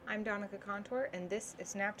I'm Donica Contour, and this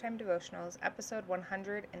is Naptime Devotionals, episode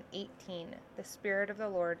 118. The Spirit of the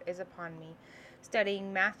Lord is upon me,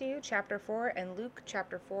 studying Matthew chapter 4 and Luke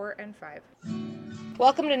chapter 4 and 5.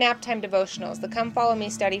 Welcome to Naptime Devotionals, the Come Follow Me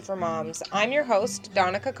study for moms. I'm your host,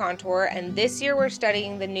 Donica Contour, and this year we're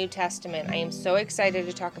studying the New Testament. I am so excited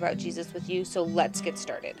to talk about Jesus with you, so let's get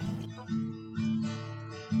started.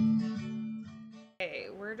 Okay,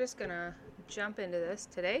 we're just gonna jump into this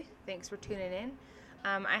today. Thanks for tuning in.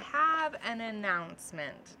 I have an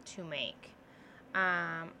announcement to make.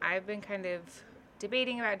 I've been kind of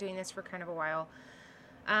debating about doing this for kind of a while.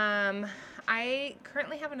 I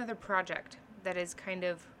currently have another project that is kind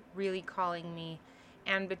of really calling me,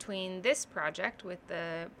 and between this project with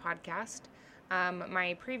the podcast,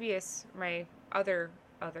 my other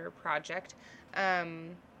project,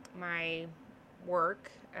 my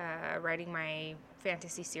work, writing my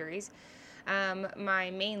fantasy series, my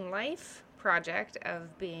main life project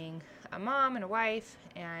of being a mom and a wife,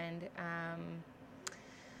 and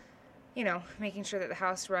making sure that the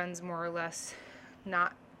house runs more or less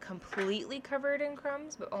not completely covered in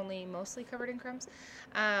crumbs, but only mostly covered in crumbs.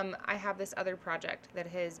 I have this other project that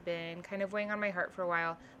has been kind of weighing on my heart for a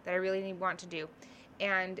while that I really want to do.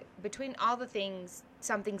 And between all the things,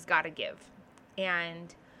 something's got to give.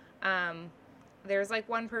 And there's like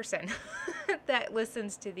one person that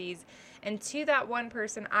listens to these. And to that one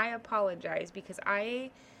person, I apologize because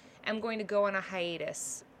I am going to go on a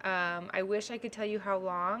hiatus. I wish I could tell you how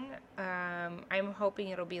long. I'm hoping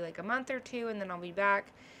it'll be like a month or two, and then I'll be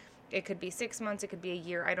back. It could be 6 months. It could be a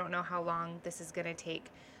year. I don't know how long this is going to take.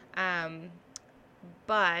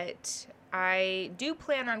 But I do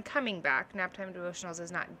plan on coming back. Naptime Devotionals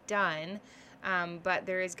is not done, but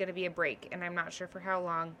there is going to be a break, and I'm not sure for how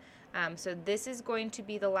long. So this is going to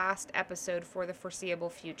be the last episode for the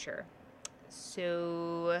foreseeable future.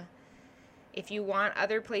 So if you want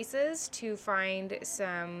other places to find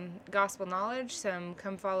some gospel knowledge, some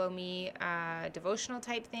Come Follow Me devotional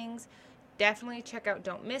type things, definitely check out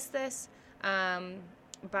Don't Miss This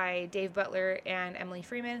by Dave Butler and Emily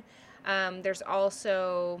Freeman. There's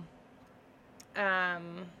also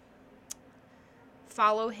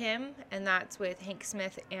Follow Him, and that's with Hank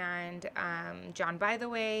Smith and John By the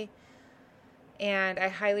Way. And I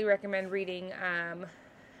highly recommend reading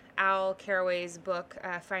Al Caraway's book,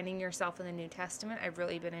 Finding Yourself in the New Testament. I've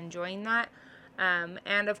really been enjoying that.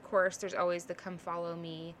 And of course, there's always the Come Follow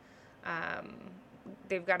Me.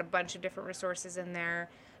 They've got a bunch of different resources in there.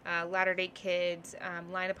 Latter-day Kids,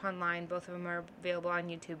 Line Upon Line, both of them are available on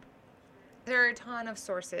YouTube. There are a ton of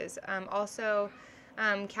sources. Also,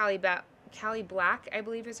 Callie Black, I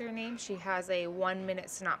believe is her name. She has a 1-minute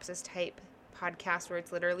synopsis type podcast where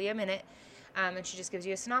it's literally a minute. And she just gives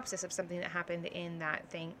you a synopsis of something that happened in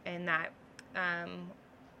that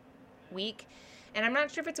week. And I'm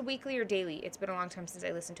not sure if it's a weekly or daily. It's been a long time since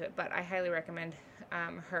I listened to it, but I highly recommend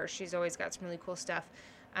her. She's always got some really cool stuff.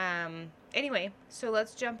 Anyway, so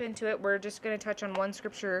let's jump into it. We're just going to touch on one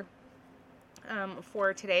scripture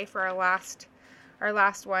for today, for our last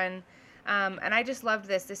one. And I just loved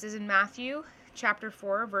this. This is in Matthew chapter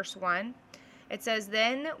 4, verse 1. It says,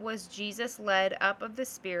 "Then was Jesus led up of the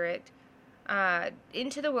Spirit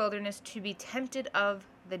into the wilderness to be tempted of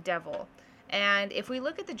the devil." And if we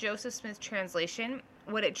look at the Joseph Smith translation,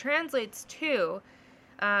 what it translates to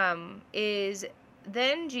is,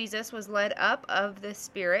 "Then Jesus was led up of the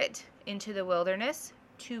Spirit into the wilderness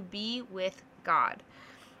to be with God,"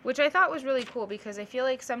 which I thought was really cool, because I feel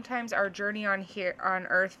like sometimes our journey on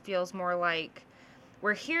earth feels more like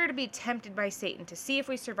we're here to be tempted by Satan, to see if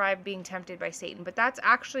we survive being tempted by Satan. But that's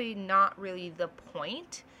actually not really the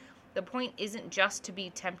point. The point isn't just to be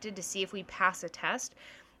tempted to see if we pass a test.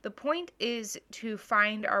 The point is to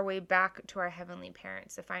find our way back to our heavenly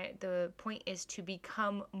parents. The point is to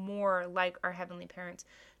become more like our heavenly parents,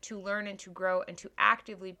 to learn and to grow and to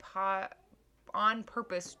actively, on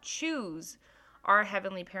purpose, choose our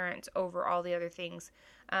heavenly parents over all the other things.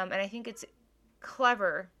 And I think it's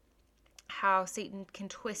clever how Satan can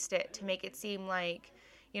twist it to make it seem like,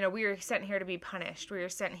 we are sent here to be punished. We are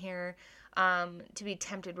sent here to be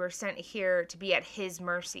tempted. We're sent here to be at his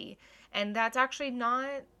mercy. And that's actually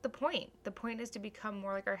not the point. The point is to become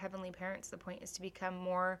more like our heavenly parents. The point is to become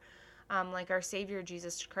more like our Savior,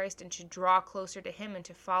 Jesus Christ, and to draw closer to him and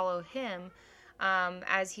to follow him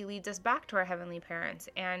as he leads us back to our heavenly parents,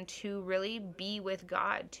 and to really be with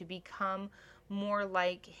God, to become more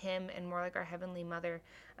like him and more like our heavenly mother.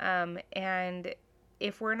 And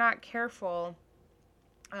if we're not careful,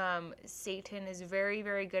 Satan is very,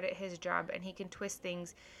 very good at his job, and he can twist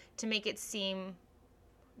things to make it seem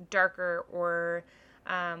darker or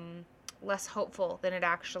less hopeful than it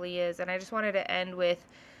actually is. And I just wanted to end with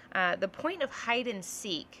The point of hide and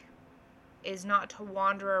seek is not to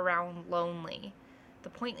wander around lonely. The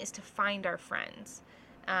point is to find our friends.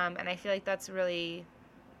 And I feel like that's really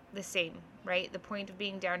the same, right? The point of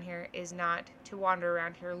being down here is not to wander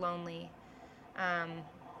around here lonely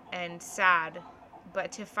and sad,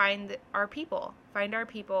 but to find our people, find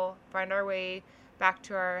our way back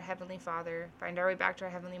to our Heavenly Father, find our way back to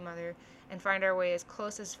our Heavenly Mother, and find our way as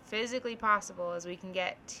close as physically possible as we can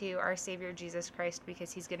get to our Savior Jesus Christ,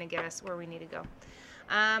 because He's going to get us where we need to go.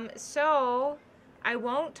 So I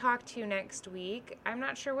won't talk to you next week. I'm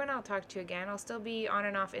not sure when I'll talk to you again. I'll still be on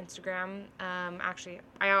and off Instagram. Actually,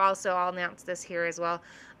 I'll announce this here as well.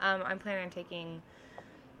 I'm planning on taking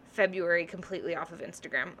February completely off of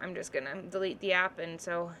Instagram. I'm just going to delete the app. And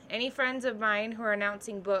so any friends of mine who are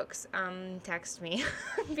announcing books, text me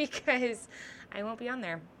because I won't be on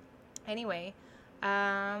there. Anyway,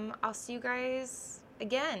 I'll see you guys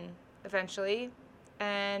again eventually.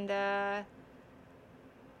 And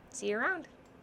see you around.